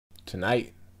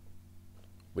Tonight,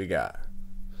 we got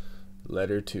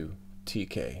Letter to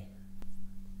TK.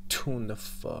 Tune the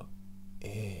fuck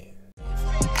in.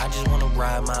 I just wanna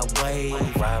ride my way.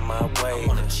 I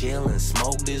wanna chill and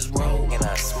smoke this road. And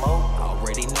I smoke,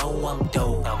 already know I'm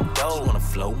dope. Just wanna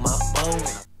float my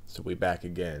boat. So we back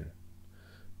again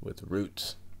with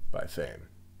Roots by F.A.M.E.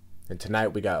 And tonight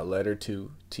we got Letter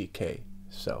to TK.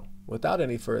 So without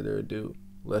any further ado,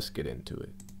 let's get into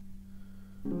it.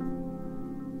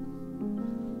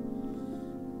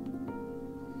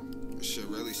 This shit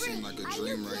really seem like a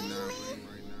dream right now.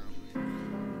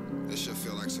 This shit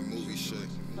feel like some movie shit.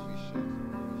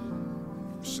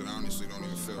 Shit honestly don't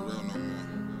even feel real no more.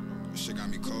 This shit got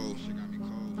me cold.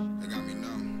 It got me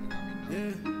numb.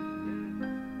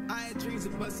 Yeah. I had dreams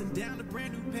of busting down a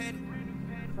brand new patty.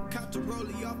 Cop the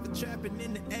rollie off the trapping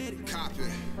in the attic. Cop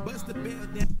it. Bust the bell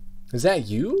down. Is that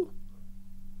you?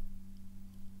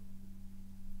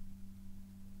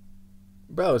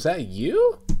 Bro, is that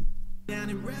you? Down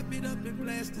and wrap it up and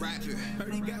blast it. Rap it.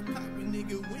 Heard he got poppin',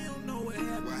 nigga, we don't know what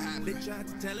happened. What happened? They tried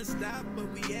to tell us stop, but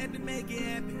we had to make it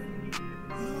happen.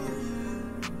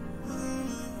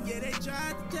 Yeah, they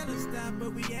tried to tell us stop,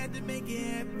 but we had to make it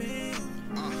happen.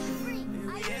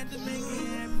 We had to make it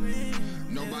happen.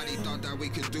 Nobody thought that we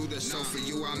could do this, so for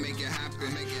you I'll make it happen.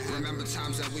 Remember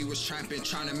times that we was trapping,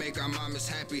 trying to make our mamas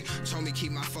happy. Told me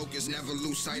keep my focus, never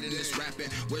lose sight in this rapping.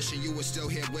 Wishing you were still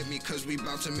here with me, cause we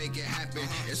about to make it happen.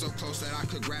 It's so close that I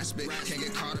could grasp it, can't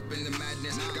get caught up in the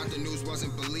madness. Got the news,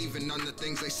 wasn't believing none of the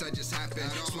things they said just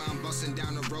happened. That's why I'm busting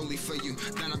down a rollie for you,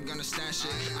 then I'm gonna stash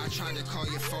it. I tried to call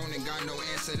your phone and got no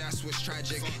answer, that's what's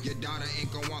tragic. Your daughter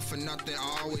ain't gon' want for nothing,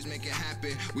 I always make it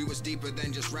happen. We was deeper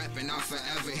than just rapping, I'll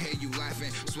forever hear you laughing.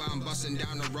 That's why I'm busting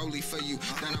down a rollie for you,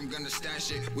 then I'm gonna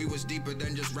stash it. We was deeper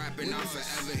than just rapping, I'll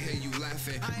forever hear you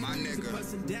laughing. My nigga,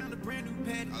 Busting down a brand new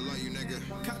patty. I love you, nigga.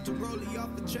 Cop the rollie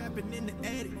off the trapping in the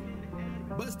attic.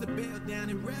 Bust the bell down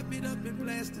and wrap it up and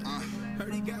blast it.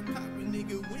 Heard he got poppin',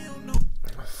 nigga, we don't know.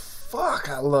 Fuck,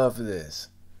 I love this.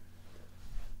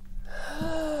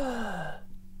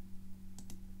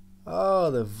 Oh,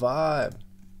 the vibe.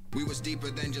 We was deeper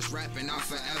than just rapping, I'll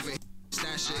forever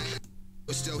stash it.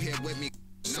 Was still here with me,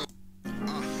 so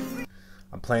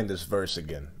I'm playing this verse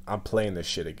again. I'm playing this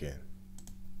shit again.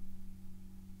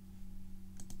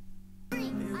 We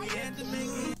had to make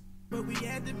it, but we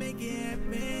had to make it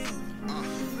happen.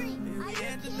 We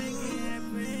had to make it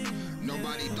happen.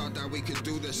 nobody thought that we could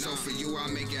do this, so for you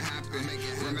I'll make it happen.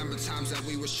 Remember times that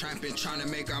we was trapping, trying to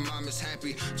make our mamas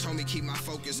happy. Told me keep my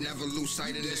focus, never lose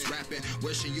sight in this rapping.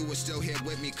 Wishing you were still here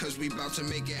with me, cause we about to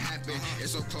make it happen.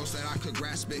 It's so close that I could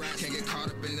grasp it, can't get caught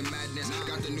up in the madness.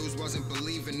 Got the news, wasn't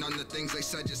believing none of the things they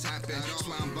said just happened. That's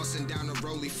why I'm busting down a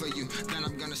rollie for you, then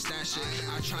I'm gonna stash it.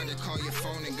 I tried to call your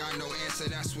phone and got no answer,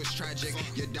 that's what's tragic.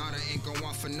 Your daughter ain't gon'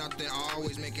 want for nothing, I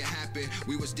always make it happen.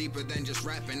 We was deeper than just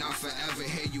rapping, I'll forever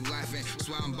hear you laughing. That's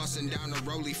why I'm busting down a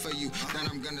rollie for you, then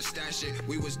I'm gonna stash it.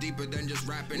 We was deeper than just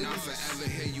rapping, I'll forever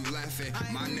hear you laughing.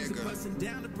 My nigga, Busting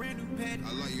down a brand new patty.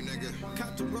 I love you, nigga.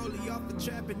 Cop the rollie off the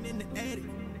trapping in the attic.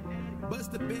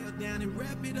 Bust the bell down and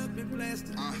wrap it up and blast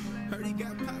it. Heard he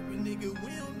got poppin', nigga,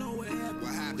 we don't know what happened.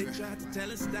 What happened? They tried to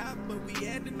tell us stop, but we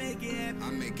had to make it happen.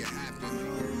 I make it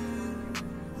happen.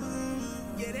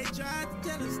 Yeah, they tried to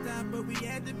tell us stop, but we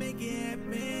had to make it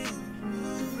happen.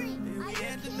 We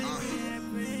had to make it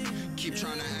happen. Keep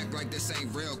trying to act like this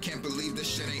ain't real, can't believe this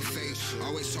shit ain't fake.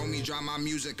 Always told me drop my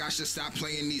music, I should stop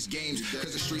playing these games.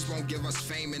 Cause the streets won't give us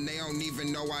fame and they don't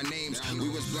even know our names. We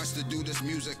was blessed to do this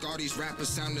music, all these rappers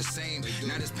sound the same.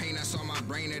 Now this pain that's on my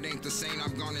brain, it ain't the same,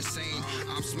 I've gone insane.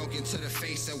 I'm smoking to the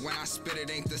face and when I spit it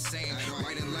ain't the same.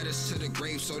 Writing letters to the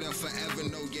grave so they'll forever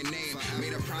know your name.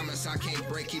 Made a promise I can't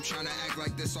break, keep trying to act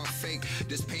like this all fake.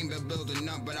 This pain been building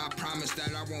up, but I promise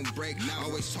that I won't break.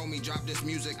 Always told me drop this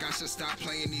music, I should stop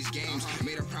playing these games.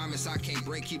 Made a promise I can't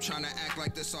break, keep trying to act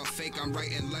like this all fake. I'm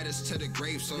writing letters to the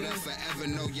grave so they'll forever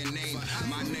know your name.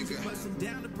 My nigga, Busting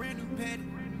down a brand new patty.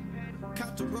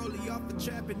 Cop the rollie off the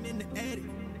trapping in the attic.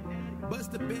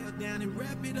 Bust the bell down and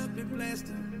wrap it up and blast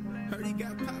it. Heard he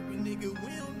got poppin', nigga,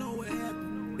 we don't know what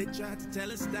happened. They tried to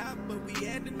tell us stop, but we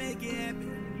had to make it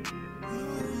happen.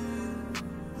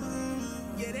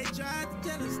 Yeah, they tried to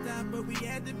tell us stop, but we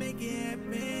had to make it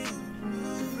happen.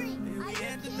 We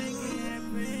had to make it happen.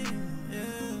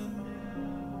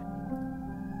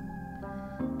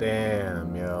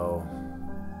 Damn, yo.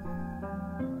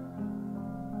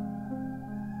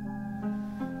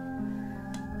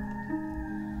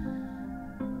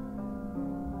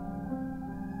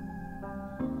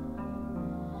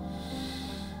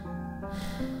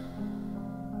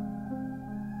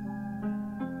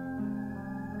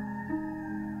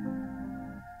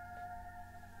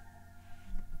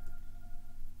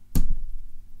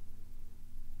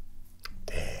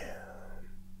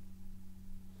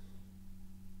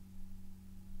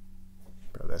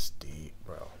 That's deep,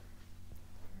 bro.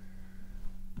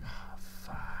 Oh,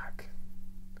 fuck.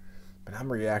 But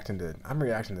I'm reacting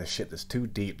to shit that's too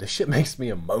deep. This shit makes me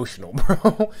emotional,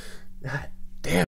 bro. God